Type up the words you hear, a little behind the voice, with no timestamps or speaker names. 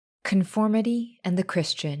Conformity and the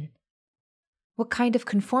Christian. What kind of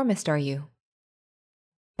conformist are you?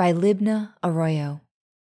 By Libna Arroyo.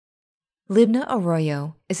 Libna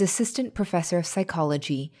Arroyo is assistant professor of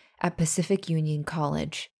psychology at Pacific Union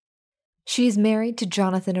College. She is married to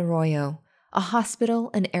Jonathan Arroyo, a hospital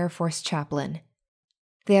and Air Force chaplain.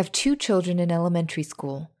 They have 2 children in elementary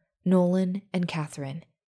school, Nolan and Catherine.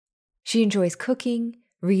 She enjoys cooking,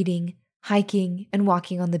 reading, hiking, and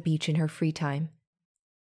walking on the beach in her free time.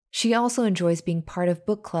 She also enjoys being part of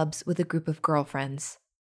book clubs with a group of girlfriends.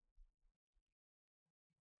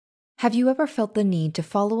 Have you ever felt the need to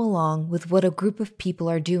follow along with what a group of people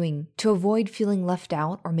are doing to avoid feeling left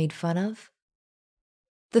out or made fun of?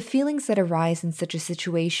 The feelings that arise in such a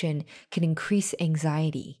situation can increase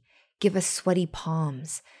anxiety, give us sweaty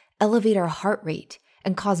palms, elevate our heart rate,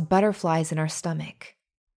 and cause butterflies in our stomach.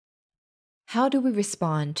 How do we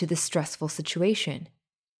respond to this stressful situation?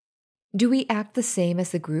 Do we act the same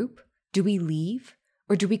as the group? Do we leave?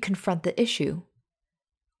 Or do we confront the issue?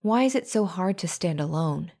 Why is it so hard to stand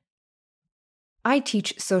alone? I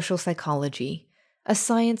teach social psychology, a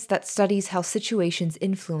science that studies how situations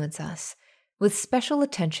influence us, with special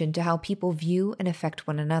attention to how people view and affect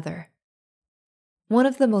one another. One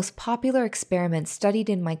of the most popular experiments studied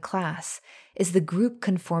in my class is the group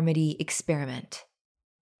conformity experiment.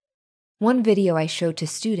 One video I show to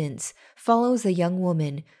students follows a young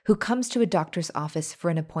woman who comes to a doctor's office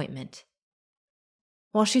for an appointment.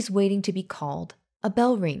 While she's waiting to be called, a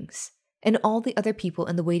bell rings, and all the other people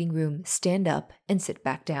in the waiting room stand up and sit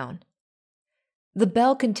back down. The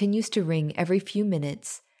bell continues to ring every few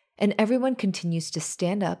minutes, and everyone continues to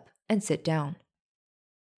stand up and sit down.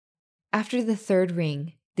 After the 3rd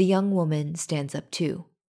ring, the young woman stands up too.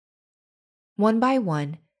 One by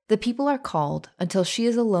one, the people are called until she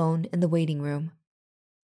is alone in the waiting room.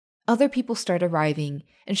 Other people start arriving,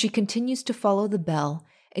 and she continues to follow the bell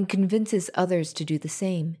and convinces others to do the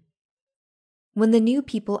same. When the new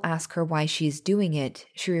people ask her why she is doing it,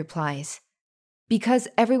 she replies, "Because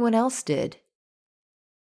everyone else did."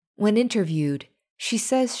 When interviewed, she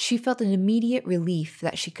says she felt an immediate relief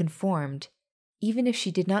that she conformed, even if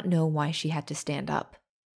she did not know why she had to stand up.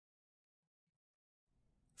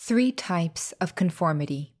 3 types of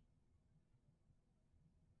conformity.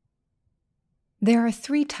 There are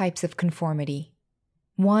 3 types of conformity.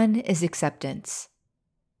 1 is acceptance.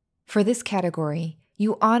 For this category,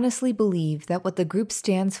 you honestly believe that what the group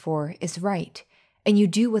stands for is right, and you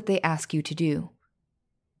do what they ask you to do.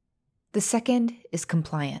 The 2nd is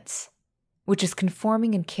compliance, which is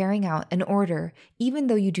conforming and carrying out an order even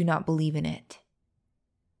though you do not believe in it.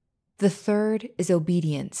 The 3rd is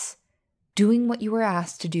obedience, doing what you are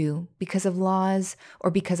asked to do because of laws or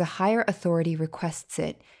because a higher authority requests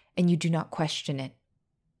it and you do not question it.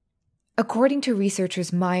 According to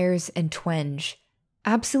researchers Myers and Twenge,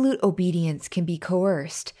 absolute obedience can be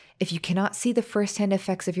coerced if you cannot see the first-hand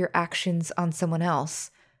effects of your actions on someone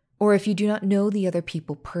else, or if you do not know the other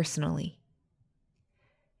people personally.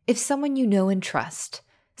 If someone you know and trust,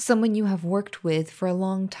 someone you have worked with for a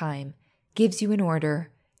long time, gives you an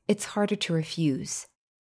order, it's harder to refuse.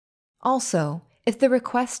 Also, if the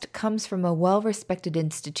request comes from a well-respected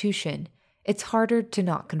institution, it's harder to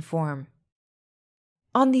not conform.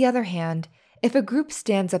 On the other hand, if a group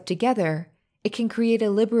stands up together, it can create a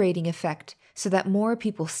liberating effect so that more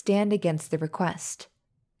people stand against the request.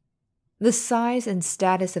 The size and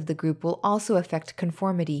status of the group will also affect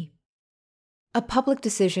conformity. A public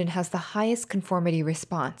decision has the highest conformity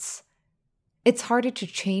response. It's harder to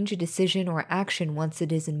change a decision or action once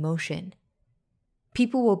it is in motion.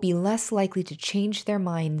 People will be less likely to change their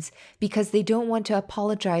minds because they don't want to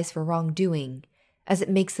apologize for wrongdoing, as it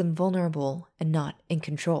makes them vulnerable and not in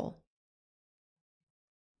control.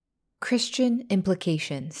 Christian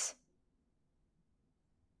implications.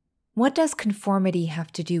 What does conformity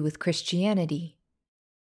have to do with Christianity?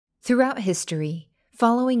 Throughout history,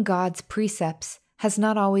 following God's precepts has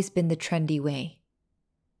not always been the trendy way.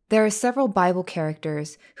 There are several Bible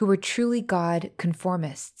characters who were truly God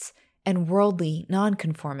conformists and worldly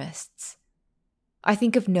nonconformists. I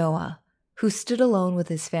think of Noah, who stood alone with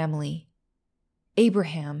his family.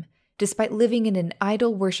 Abraham, despite living in an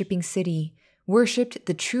idol-worshipping city, worshipped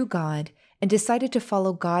the true God and decided to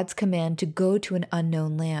follow God's command to go to an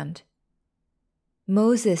unknown land.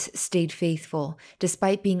 Moses stayed faithful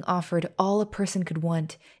despite being offered all a person could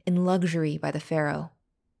want in luxury by the Pharaoh.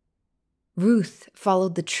 Ruth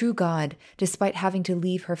followed the true God despite having to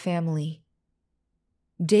leave her family.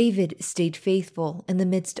 David stayed faithful in the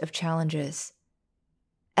midst of challenges.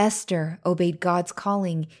 Esther obeyed God's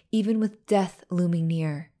calling even with death looming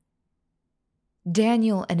near.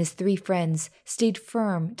 Daniel and his 3 friends stayed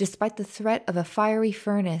firm despite the threat of a fiery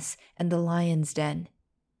furnace and the lion's den.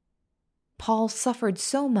 Paul suffered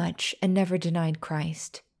so much and never denied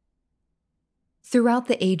Christ. Throughout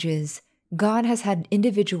the ages, God has had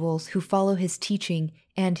individuals who follow his teaching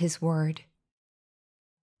and his word.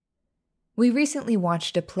 We recently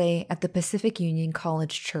watched a play at the Pacific Union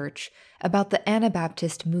College Church about the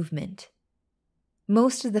Anabaptist movement.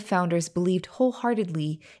 Most of the founders believed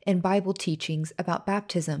wholeheartedly in Bible teachings about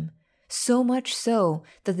baptism, so much so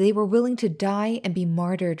that they were willing to die and be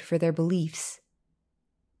martyred for their beliefs.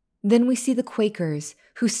 Then we see the Quakers,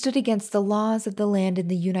 who stood against the laws of the land in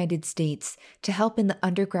the United States to help in the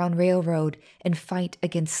Underground Railroad and fight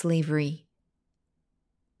against slavery.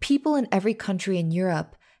 People in every country in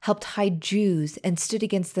Europe helped hide Jews and stood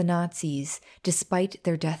against the Nazis despite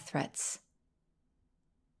their death threats.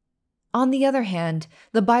 On the other hand,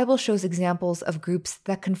 the Bible shows examples of groups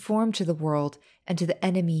that conform to the world and to the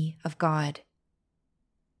enemy of God.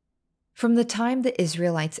 From the time the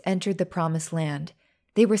Israelites entered the Promised Land,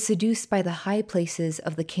 they were seduced by the high places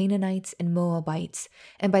of the Canaanites and Moabites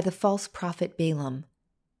and by the false prophet Balaam.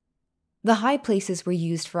 The high places were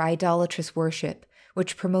used for idolatrous worship,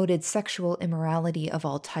 which promoted sexual immorality of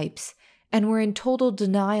all types, and were in total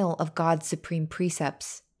denial of God's supreme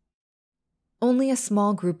precepts. Only a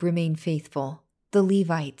small group remained faithful, the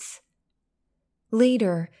Levites.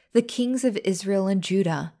 Later, the kings of Israel and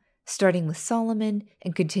Judah, starting with Solomon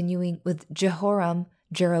and continuing with Jehoram,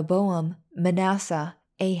 Jeroboam, Manasseh,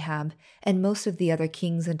 Ahab, and most of the other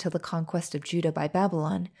kings until the conquest of Judah by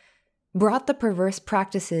Babylon, brought the perverse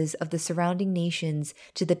practices of the surrounding nations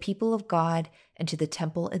to the people of God and to the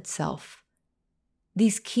temple itself.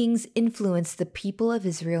 These kings influenced the people of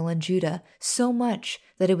Israel and Judah so much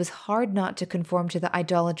that it was hard not to conform to the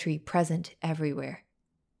idolatry present everywhere.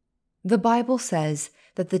 The Bible says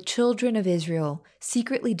that the children of Israel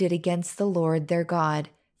secretly did against the Lord their God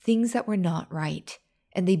things that were not right,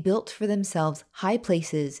 and they built for themselves high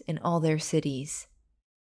places in all their cities.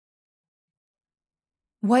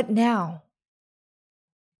 What now?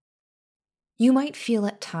 You might feel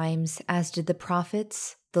at times, as did the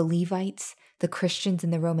prophets, the Levites, the Christians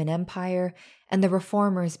in the Roman Empire, and the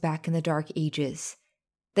reformers back in the Dark Ages,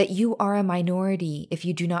 that you are a minority if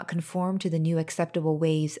you do not conform to the new acceptable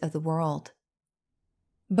ways of the world.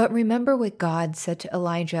 But remember what God said to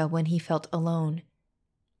Elijah when he felt alone.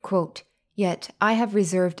 Quote, "Yet I have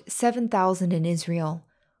reserved 7,000 in Israel,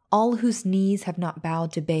 all whose knees have not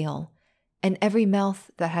bowed to Baal, and every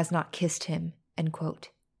mouth that has not kissed him." End quote.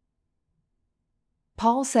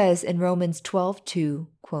 Paul says in Romans 12:2,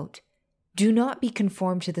 quote, "Do not be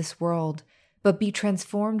conformed to this world, but be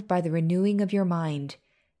transformed by the renewing of your mind,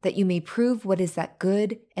 that you may prove what is that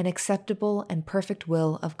good and acceptable and perfect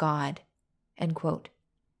will of God." End quote.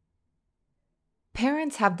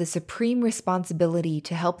 Parents have the supreme responsibility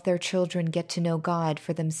to help their children get to know God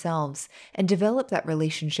for themselves and develop that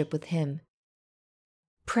relationship with Him.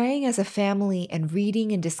 Praying as a family and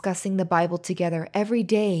reading and discussing the Bible together every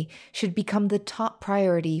day should become the top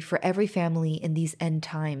priority for every family in these end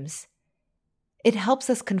times. It helps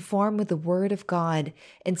us conform with the Word of God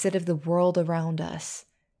instead of the world around us.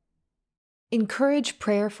 Encourage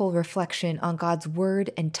prayerful reflection on God's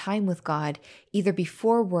Word and time with God, either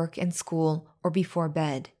before work and school or before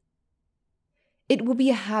bed. It will be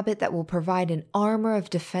a habit that will provide an armor of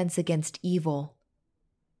defense against evil.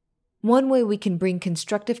 One way we can bring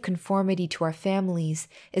constructive conformity to our families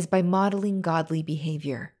is by modeling godly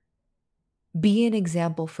behavior. Be an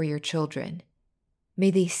example for your children. May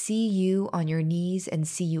they see you on your knees and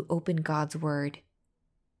see you open God's Word.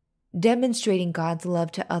 Demonstrating God's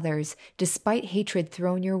love to others despite hatred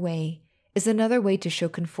thrown your way is another way to show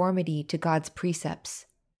conformity to God's precepts.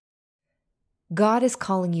 God is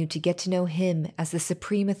calling you to get to know Him as the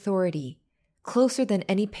supreme authority, closer than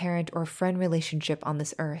any parent or friend relationship on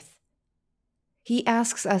this earth. He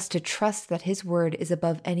asks us to trust that His word is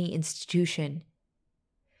above any institution.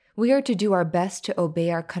 We are to do our best to obey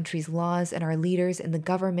our country's laws and our leaders in the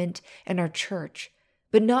government and our church,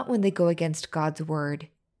 but not when they go against God's word.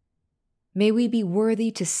 May we be worthy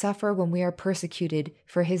to suffer when we are persecuted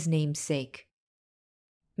for His name's sake.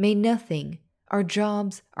 May nothing, our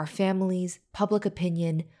jobs, our families, public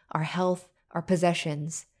opinion, our health, our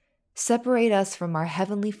possessions, separate us from our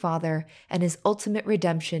Heavenly Father and His ultimate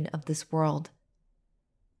redemption of this world.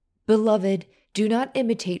 Beloved, do not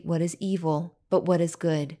imitate what is evil, but what is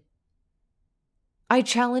good. I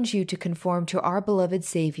challenge you to conform to our beloved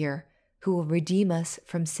Savior, who will redeem us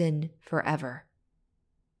from sin forever.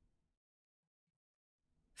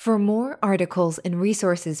 For more articles and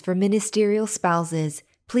resources for ministerial spouses,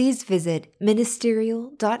 please visit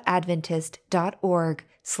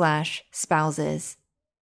ministerial.adventist.org/spouses.